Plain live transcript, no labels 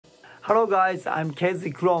Hello guys, I'm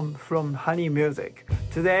Casey Chrome from Honey Music.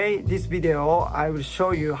 Today, this video, I will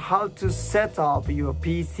show you how to set up your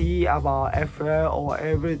PC about FL or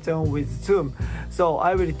Ableton with Zoom. So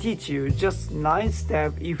I will teach you just 9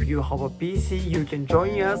 steps. If you have a PC, you can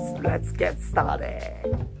join us. Let's get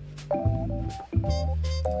started.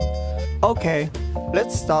 Okay,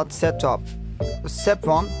 let's start setup. Step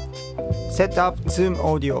 1. Set up Zoom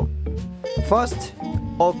audio. First,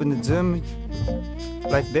 open Zoom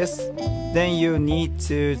like this. Then you need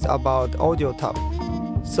to about audio tab.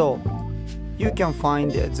 So you can find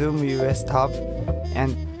the Zoom US tab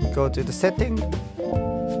and go to the setting.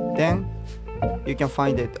 Then you can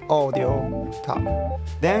find the audio tab.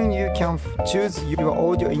 Then you can choose your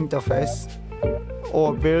audio interface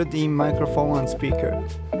or built-in microphone and speaker.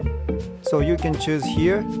 So you can choose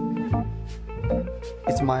here.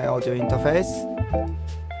 It's my audio interface.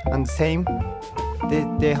 And same,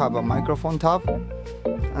 they have a microphone tab.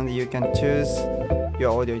 And you can choose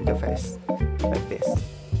your audio interface like this.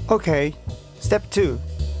 Okay, step 2.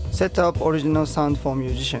 Set up original sound for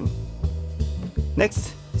musician.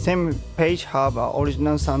 Next, same page have a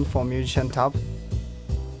original sound for musician tab.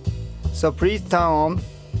 So please turn on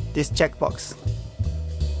this checkbox.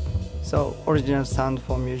 So original sound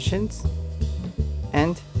for musicians.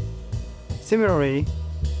 And similarly,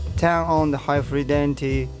 turn on the high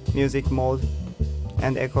fidelity music mode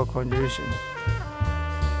and echo contribution.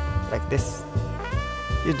 Like this.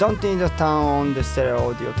 You don't need to turn on the stereo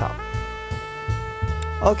audio tab.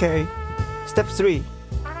 Okay, step 3.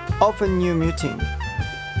 Open new meeting.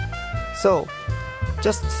 So,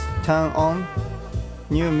 just turn on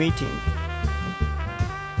new meeting.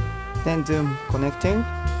 Then Zoom connecting.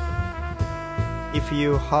 If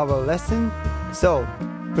you have a lesson, so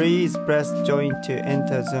please press join to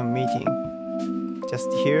enter Zoom meeting. Just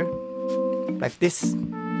here, like this.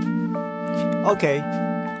 Okay.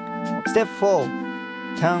 Step 4.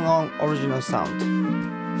 Turn on original sound.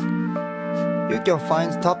 You can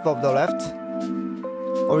find top of the left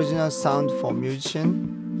original sound for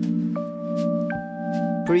musician.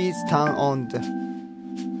 Please turn on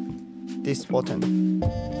this button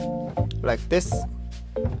like this.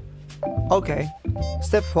 Okay.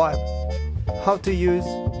 Step 5. How to use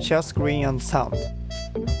share screen and sound.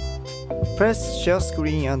 Press share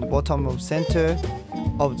screen at the bottom of center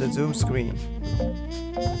of the Zoom screen.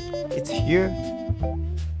 It's here.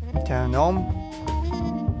 Turn on.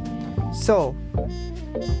 So,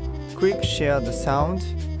 click share the sound.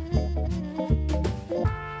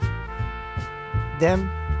 Then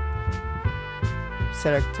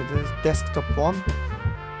select the desktop one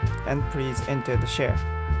and please enter the share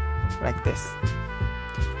like this.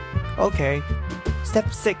 Okay,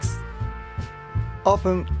 step 6.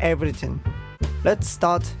 Open Ableton. Let's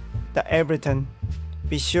start the Ableton.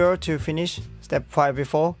 Be sure to finish step 5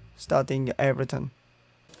 before starting the Ableton.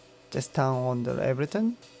 Just turn on the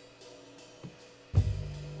Ableton.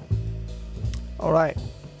 Alright,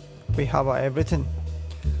 we have our Ableton.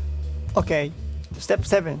 Okay, step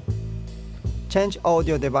 7. Change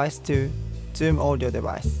audio device to Zoom audio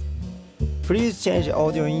device. Please change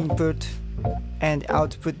audio input and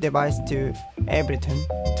output device to Ableton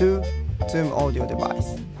to Zoom audio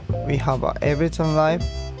device. We have our AbletonLive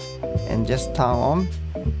and just turn on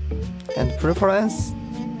and preference.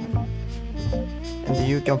 And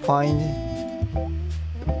you can find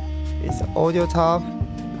this audio tab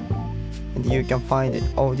and you can find it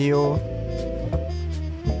audio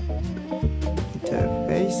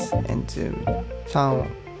interface and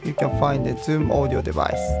you can find the Zoom audio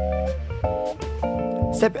device.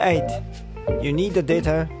 Step 8. You need the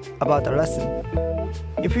data about the lesson.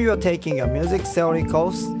 If you are taking a music theory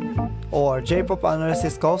course or J-pop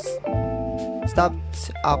analysis course, start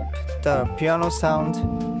up the piano sound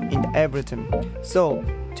in Ableton. So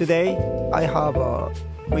today I have a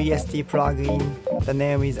VST plugin. The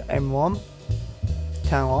name is M1.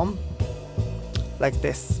 Turn on like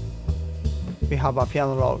this. We have a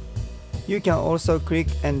piano roll. You can also click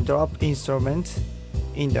and drop instrument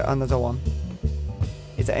in the another one.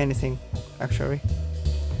 It's anything actually.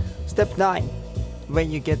 Step 9.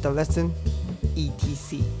 When you get the lesson,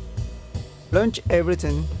 etc. Launch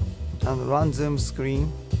Ableton and run Zoom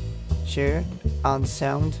screen share and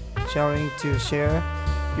sound sharing to share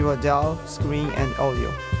your DAW screen and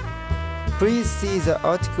audio. Please see the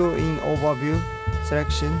article in overview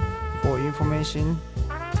section for information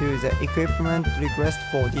to the equipment request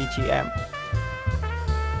for DTM.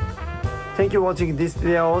 Thank you for watching this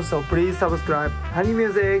video, so please subscribe Honey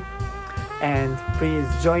Music and please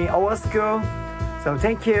join our school. So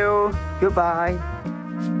thank you, goodbye.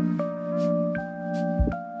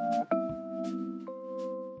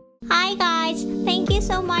 Hi guys. guys, thank you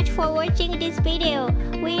so much for watching this video.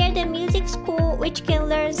 We are the music school which can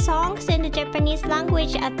learn songs and the Japanese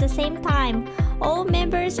language at the same time. All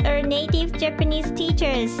members are native Japanese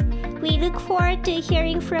teachers. We look forward to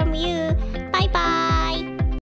hearing from you. Bye bye!